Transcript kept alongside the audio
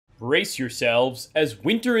Brace yourselves, as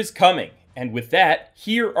winter is coming, and with that,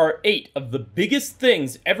 here are 8 of the biggest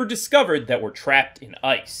things ever discovered that were trapped in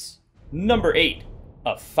ice. Number 8.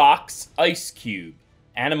 A fox ice cube.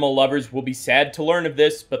 Animal lovers will be sad to learn of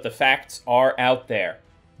this, but the facts are out there.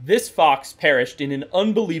 This fox perished in an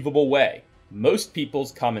unbelievable way. Most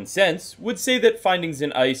people's common sense would say that findings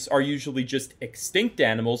in ice are usually just extinct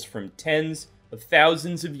animals from tens of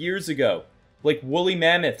thousands of years ago, like woolly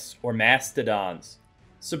mammoths or mastodons.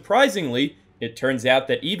 Surprisingly, it turns out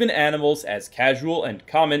that even animals as casual and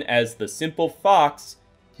common as the simple fox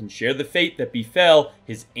can share the fate that befell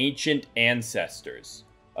his ancient ancestors.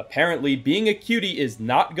 Apparently, being a cutie is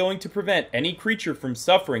not going to prevent any creature from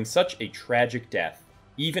suffering such a tragic death.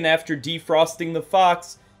 Even after defrosting the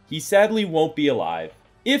fox, he sadly won't be alive.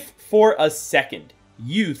 If for a second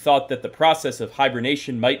you thought that the process of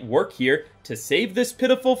hibernation might work here to save this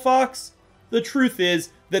pitiful fox, the truth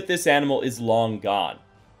is that this animal is long gone.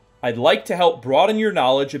 I'd like to help broaden your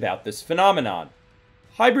knowledge about this phenomenon.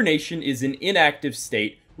 Hibernation is an inactive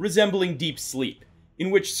state resembling deep sleep,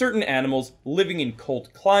 in which certain animals living in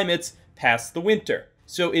cold climates pass the winter.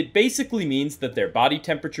 So it basically means that their body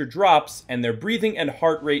temperature drops and their breathing and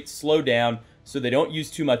heart rate slow down so they don't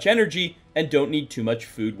use too much energy and don't need too much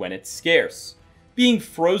food when it's scarce. Being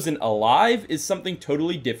frozen alive is something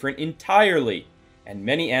totally different entirely, and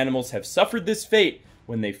many animals have suffered this fate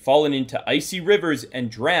when they've fallen into icy rivers and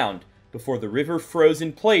drowned before the river froze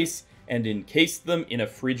in place and encased them in a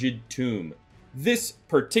frigid tomb. This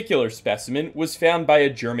particular specimen was found by a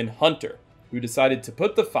German hunter, who decided to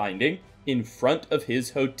put the finding in front of his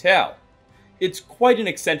hotel. It's quite an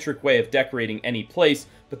eccentric way of decorating any place,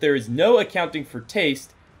 but there is no accounting for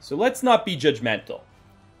taste, so let's not be judgmental.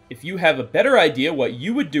 If you have a better idea what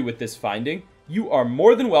you would do with this finding, you are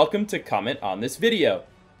more than welcome to comment on this video.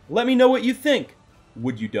 Let me know what you think.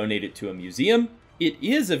 Would you donate it to a museum? It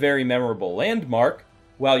is a very memorable landmark.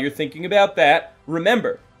 While you're thinking about that,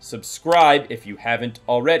 remember, subscribe if you haven't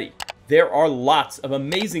already. There are lots of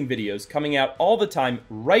amazing videos coming out all the time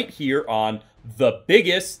right here on The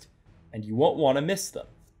Biggest, and you won't want to miss them.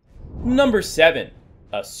 Number 7.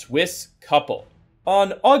 A Swiss couple.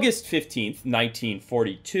 On August 15th,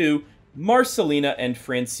 1942, Marcelina and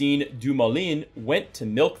Francine Dumoulin went to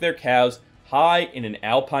milk their cows high in an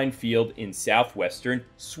alpine field in southwestern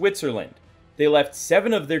Switzerland. They left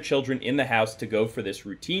 7 of their children in the house to go for this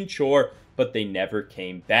routine chore, but they never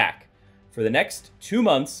came back. For the next 2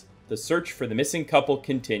 months, the search for the missing couple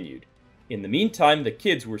continued. In the meantime, the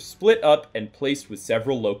kids were split up and placed with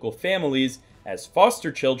several local families as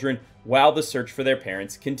foster children while the search for their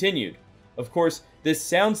parents continued. Of course, this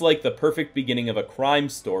sounds like the perfect beginning of a crime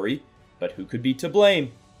story, but who could be to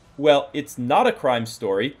blame? Well, it's not a crime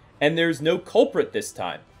story, and there's no culprit this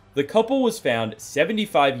time. The couple was found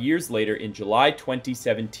 75 years later in July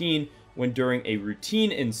 2017 when during a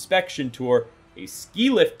routine inspection tour, a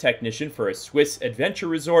ski lift technician for a Swiss adventure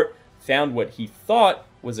resort found what he thought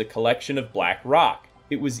was a collection of black rock.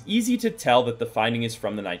 It was easy to tell that the finding is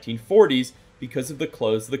from the 1940s because of the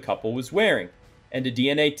clothes the couple was wearing, and a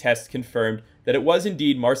DNA test confirmed that it was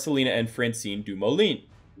indeed Marcelina and Francine Dumoulin.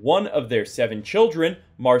 One of their 7 children,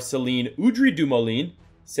 Marceline Dumoulin,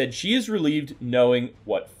 said she is relieved knowing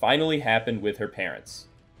what finally happened with her parents.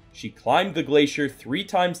 She climbed the glacier 3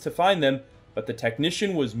 times to find them, but the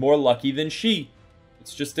technician was more lucky than she.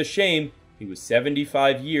 It's just a shame he was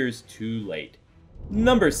 75 years too late.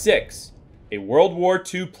 Number 6. A World War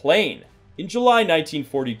II plane. In July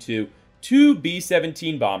 1942, 2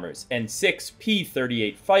 B-17 bombers and 6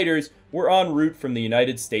 P-38 fighters were en route from the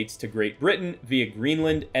United States to Great Britain via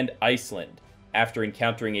Greenland and Iceland. After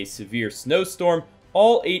encountering a severe snowstorm,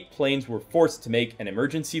 all 8 planes were forced to make an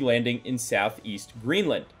emergency landing in southeast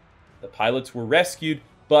Greenland. The pilots were rescued,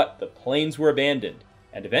 but the planes were abandoned,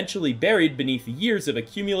 and eventually buried beneath years of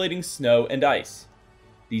accumulating snow and ice.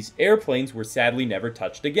 These airplanes were sadly never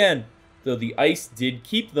touched again, though the ice did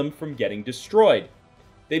keep them from getting destroyed.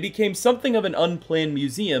 They became something of an unplanned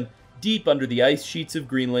museum deep under the ice sheets of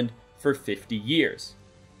Greenland for 50 years.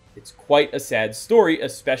 It's quite a sad story,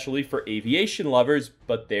 especially for aviation lovers,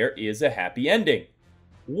 but there is a happy ending.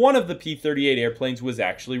 One of the P-38 airplanes was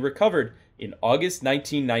actually recovered in August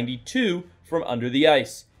 1992 from under the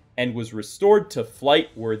ice and was restored to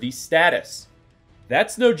flight-worthy status.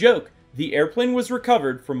 That's no joke. The airplane was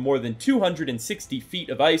recovered from more than 260 feet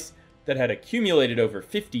of ice that had accumulated over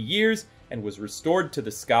 50 years and was restored to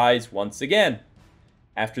the skies once again.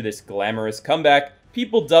 After this glamorous comeback,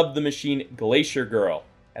 people dubbed the machine Glacier Girl,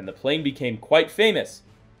 and the plane became quite famous,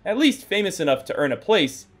 at least famous enough to earn a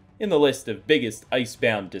place in the list of biggest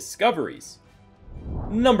icebound discoveries.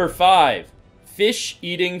 Number 5. Fish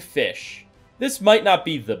eating fish. This might not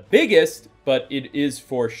be the biggest, but it is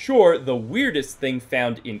for sure the weirdest thing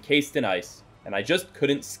found encased in ice, and I just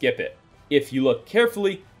couldn't skip it. If you look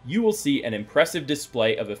carefully, you will see an impressive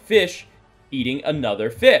display of a fish eating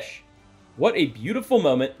another fish. What a beautiful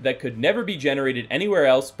moment that could never be generated anywhere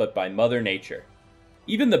else but by Mother Nature.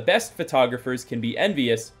 Even the best photographers can be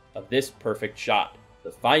envious of this perfect shot.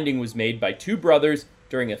 The finding was made by two brothers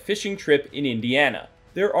during a fishing trip in Indiana.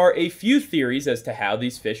 There are a few theories as to how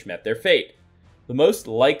these fish met their fate. The most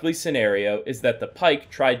likely scenario is that the pike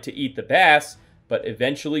tried to eat the bass, but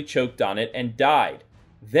eventually choked on it and died.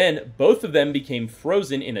 Then both of them became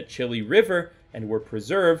frozen in a chilly river and were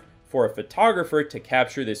preserved for a photographer to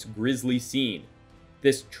capture this grisly scene.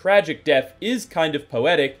 This tragic death is kind of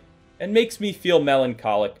poetic and makes me feel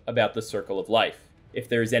melancholic about the circle of life. If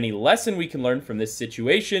there is any lesson we can learn from this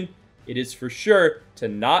situation, it is for sure to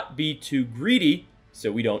not be too greedy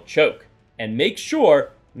so we don't choke. And make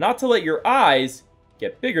sure not to let your eyes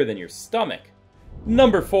get bigger than your stomach.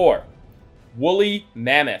 Number 4. Woolly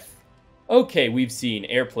mammoth. Okay, we've seen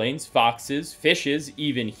airplanes, foxes, fishes,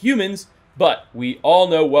 even humans, but we all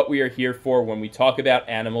know what we are here for when we talk about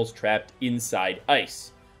animals trapped inside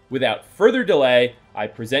ice. Without further delay, I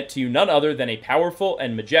present to you none other than a powerful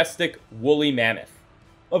and majestic woolly mammoth.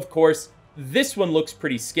 Of course, this one looks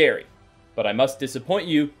pretty scary, but I must disappoint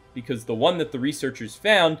you because the one that the researchers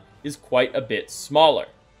found is quite a bit smaller.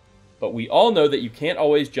 But we all know that you can't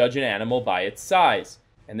always judge an animal by its size,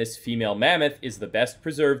 and this female mammoth is the best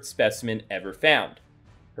preserved specimen ever found.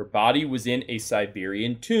 Her body was in a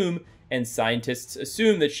Siberian tomb, and scientists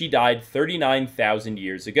assume that she died 39,000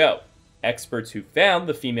 years ago. Experts who found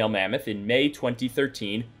the female mammoth in May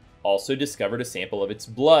 2013 also discovered a sample of its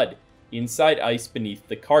blood inside ice beneath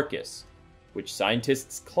the carcass, which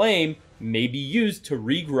scientists claim may be used to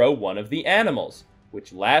regrow one of the animals,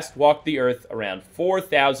 which last walked the Earth around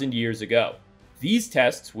 4,000 years ago. These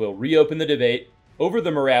tests will reopen the debate over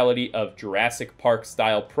the morality of Jurassic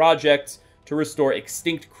Park-style projects to restore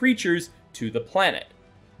extinct creatures to the planet.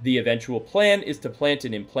 The eventual plan is to plant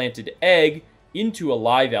an implanted egg into a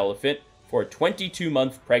live elephant for a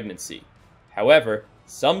 22-month pregnancy. However,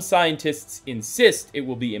 some scientists insist it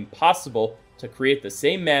will be impossible to create the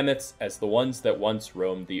same mammoths as the ones that once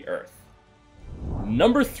roamed the Earth.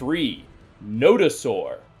 Number 3.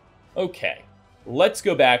 Nodosaur. Okay, let's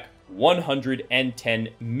go back 110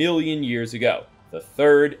 million years ago, the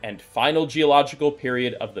third and final geological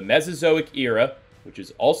period of the Mesozoic era, which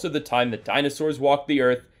is also the time that dinosaurs walked the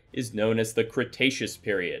Earth, is known as the Cretaceous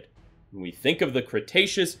period. When we think of the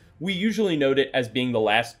Cretaceous, we usually note it as being the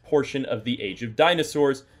last portion of the age of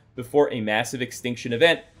dinosaurs before a massive extinction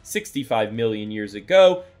event 65 million years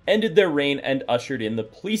ago ended their reign and ushered in the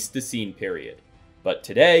Pleistocene period. But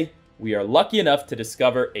today, we are lucky enough to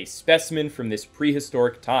discover a specimen from this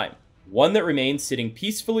prehistoric time, one that remains sitting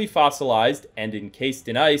peacefully fossilized and encased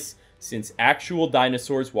in ice since actual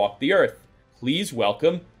dinosaurs walked the Earth. Please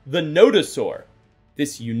welcome the Nodosaur.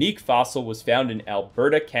 This unique fossil was found in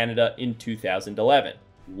Alberta, Canada in 2011.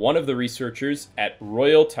 One of the researchers at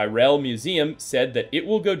Royal Tyrrell Museum said that it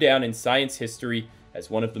will go down in science history as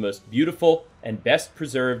one of the most beautiful and best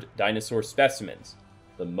preserved dinosaur specimens,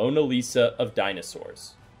 the Mona Lisa of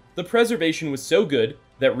dinosaurs. The preservation was so good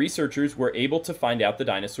that researchers were able to find out the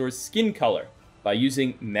dinosaur's skin color. By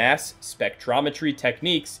using mass spectrometry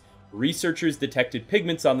techniques, researchers detected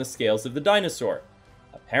pigments on the scales of the dinosaur.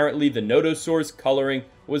 Apparently, the Nodosaur's coloring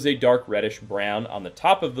was a dark reddish brown on the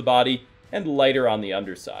top of the body and lighter on the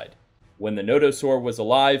underside. When the Nodosaur was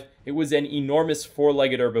alive, it was an enormous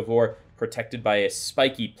four-legged herbivore protected by a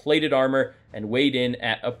spiky plated armor and weighed in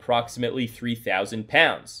at approximately 3,000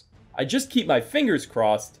 pounds. I just keep my fingers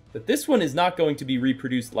crossed that this one is not going to be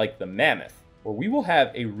reproduced like the mammoth, or we will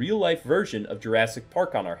have a real-life version of Jurassic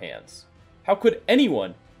Park on our hands. How could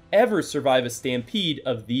anyone ever survive a stampede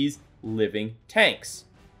of these living tanks?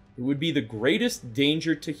 It would be the greatest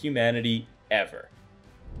danger to humanity ever.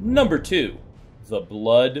 Number 2. The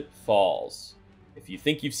Blood Falls. If you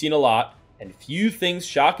think you've seen a lot, and few things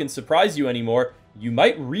shock and surprise you anymore, you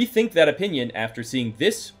might rethink that opinion after seeing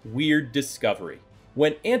this weird discovery.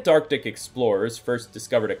 When Antarctic explorers first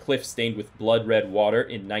discovered a cliff stained with blood-red water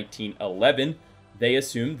in 1911, they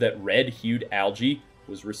assumed that red-hued algae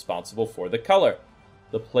was responsible for the color.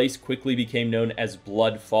 The place quickly became known as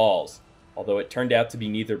Blood Falls, although it turned out to be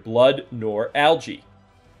neither blood nor algae.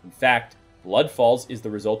 In fact, Blood Falls is the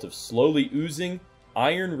result of slowly oozing,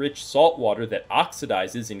 iron-rich salt water that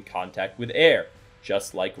oxidizes in contact with air,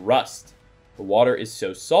 just like rust. The water is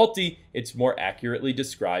so salty, it's more accurately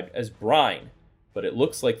described as brine, but it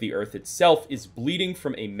looks like the Earth itself is bleeding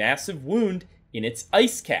from a massive wound in its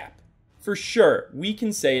ice cap. For sure, we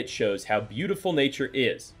can say it shows how beautiful nature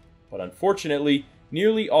is, but unfortunately,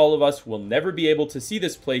 nearly all of us will never be able to see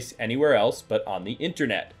this place anywhere else but on the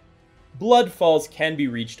internet. Blood Falls can be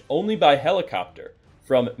reached only by helicopter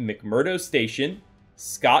from McMurdo Station,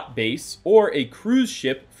 Scott Base, or a cruise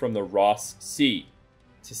ship from the Ross Sea.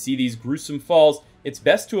 To see these gruesome falls, it's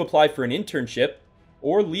best to apply for an internship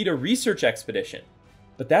or lead a research expedition.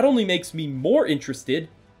 But that only makes me more interested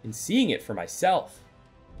in seeing it for myself.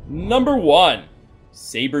 Number 1.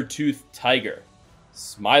 Saber-toothed tiger.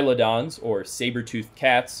 Smilodons, or saber-toothed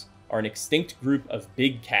cats, are an extinct group of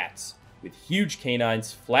big cats, with huge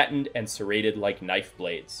canines flattened and serrated like knife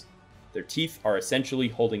blades. Their teeth are essentially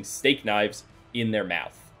holding steak knives in their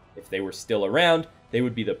mouth. If they were still around, they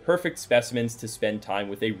would be the perfect specimens to spend time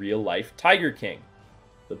with a real-life Tiger King.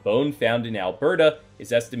 The bone found in Alberta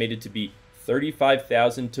is estimated to be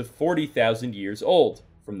 35,000 to 40,000 years old,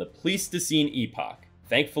 from the Pleistocene epoch,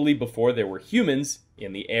 thankfully before there were humans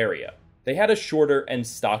in the area. They had a shorter and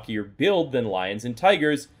stockier build than lions and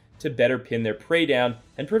tigers to better pin their prey down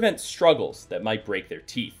and prevent struggles that might break their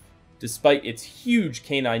teeth. Despite its huge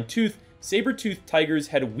canine tooth, saber-toothed tigers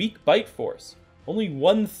had a weak bite force, only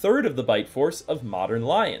 1/3 of the bite force of modern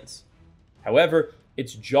lions. However,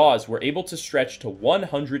 its jaws were able to stretch to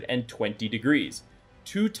 120 degrees,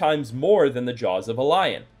 2 times more than the jaws of a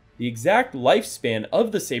lion. The exact lifespan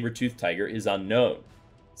of the saber-toothed tiger is unknown.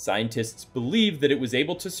 Scientists believe that it was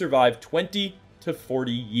able to survive 20 to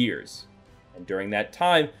 40 years. And during that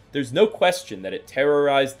time, there's no question that it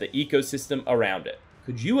terrorized the ecosystem around it.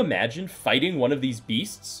 Could you imagine fighting one of these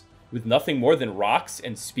beasts with nothing more than rocks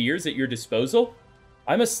and spears at your disposal?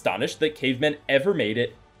 I'm astonished that cavemen ever made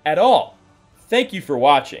it at all. Thank you for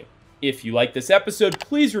watching. If you like this episode,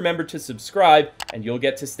 please remember to subscribe and you'll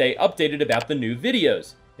get to stay updated about the new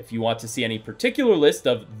videos. If you want to see any particular list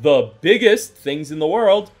of the biggest things in the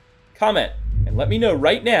world, comment and let me know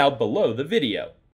right now below the video.